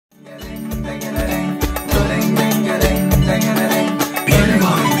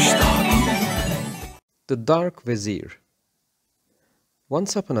The Dark Vizier.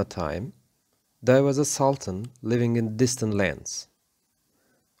 Once upon a time, there was a sultan living in distant lands.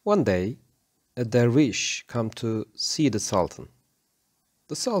 One day, a dervish came to see the sultan.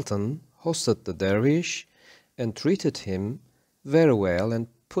 The sultan hosted the dervish and treated him very well and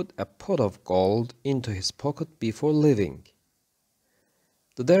put a pot of gold into his pocket before leaving.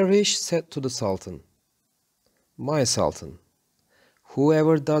 The dervish said to the sultan, "My sultan,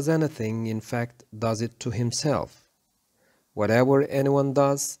 whoever does anything, in fact, does it to himself. Whatever anyone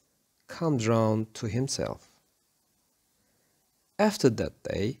does, comes round to himself." After that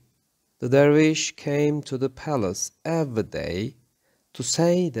day, the dervish came to the palace every day to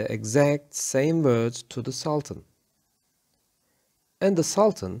say the exact same words to the sultan. And the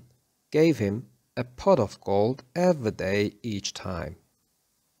sultan gave him a pot of gold every day each time.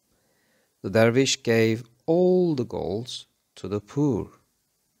 The dervish gave all the golds to the poor.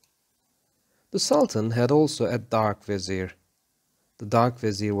 The sultan had also a dark vizier. The dark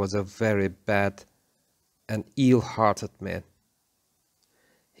vizier was a very bad and ill-hearted man.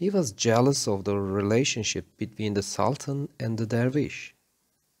 He was jealous of the relationship between the sultan and the dervish.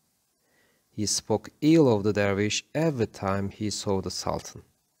 He spoke ill of the dervish every time he saw the sultan.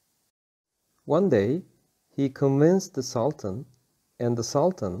 One day, he convinced the sultan, and the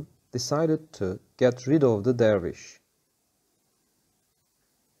sultan decided to get rid of the dervish.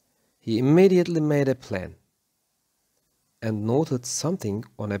 He immediately made a plan and noted something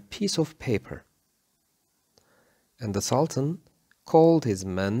on a piece of paper. And the sultan called his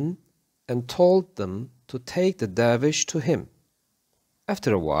men and told them to take the dervish to him.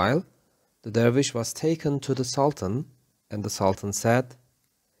 After a while, the dervish was taken to the sultan, and the sultan said,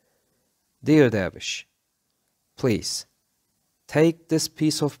 "Dear dervish, please take this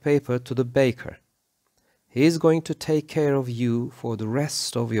piece of paper to the baker. He is going to take care of you for the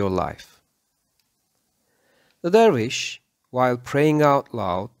rest of your life." The dervish, while praying out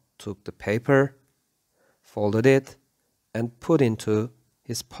loud, took the paper, folded it, and put into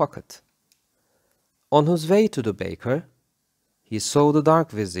his pocket. On his way to the baker, he saw the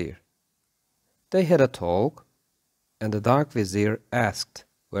dark vizier. They had a talk, and the dark vizier asked,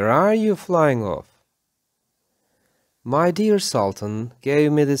 "Where are you flying off?" "My dear sultan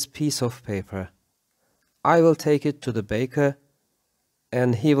gave me this piece of paper. I will take it to the baker,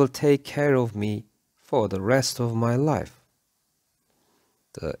 and he will take care of me for the rest of my life."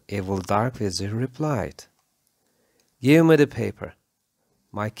 The evil dark vizier replied, "Give me the paper.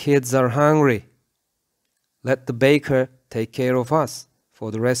 My kids are hungry. Let the baker take care of us for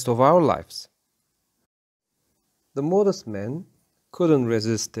the rest of our lives." The modest man couldn't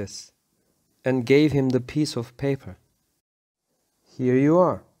resist this and gave him the piece of paper. "Here you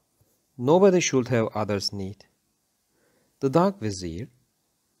are. Nobody should have others' need." The dark vizier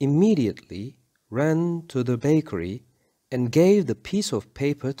immediately ran to the bakery and gave the piece of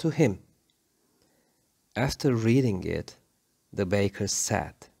paper to him. After reading it, the baker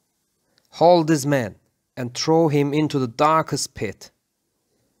said, "Hold this man and throw him into the darkest pit."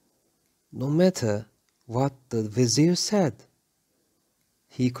 No matter what the vizier said,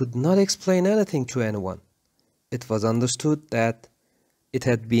 he could not explain anything to anyone. It was understood that it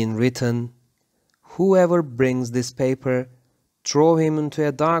had been written, "Whoever brings this paper, throw him into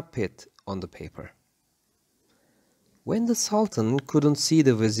a dark pit," on the paper. When the sultan couldn't see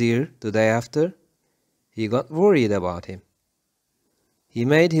the vizier the day after, he got worried about him. He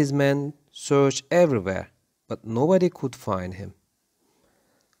made his men search everywhere, but nobody could find him.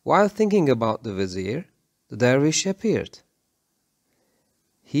 While thinking about the vizier, the dervish appeared.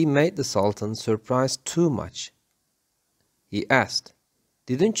 He made the sultan surprised too much. He asked,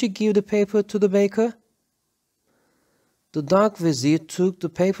 "Didn't you give the paper to the baker?" "The dark vizier took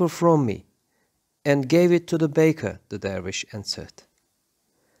the paper from me and gave it to the baker," the dervish answered.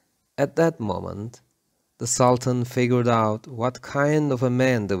 At that moment, the sultan figured out what kind of a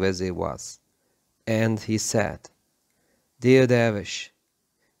man the vizier was, and he said, "Dear dervish,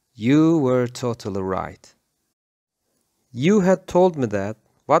 you were totally right. You had told me that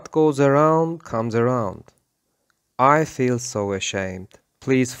what goes around comes around. I feel so ashamed.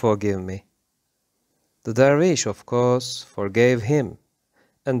 Please forgive me." The dervish, of course, forgave him,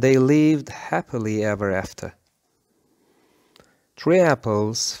 and they lived happily ever after. 3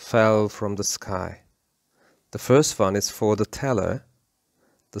 apples fell from the sky. The first one is for the teller,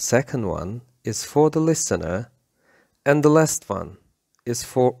 the second one is for the listener, and the last one is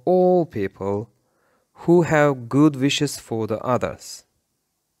for all people who have good wishes for the others.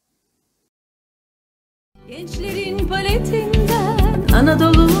 Gençlerin paletinden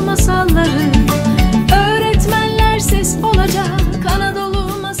Anadolu masalları.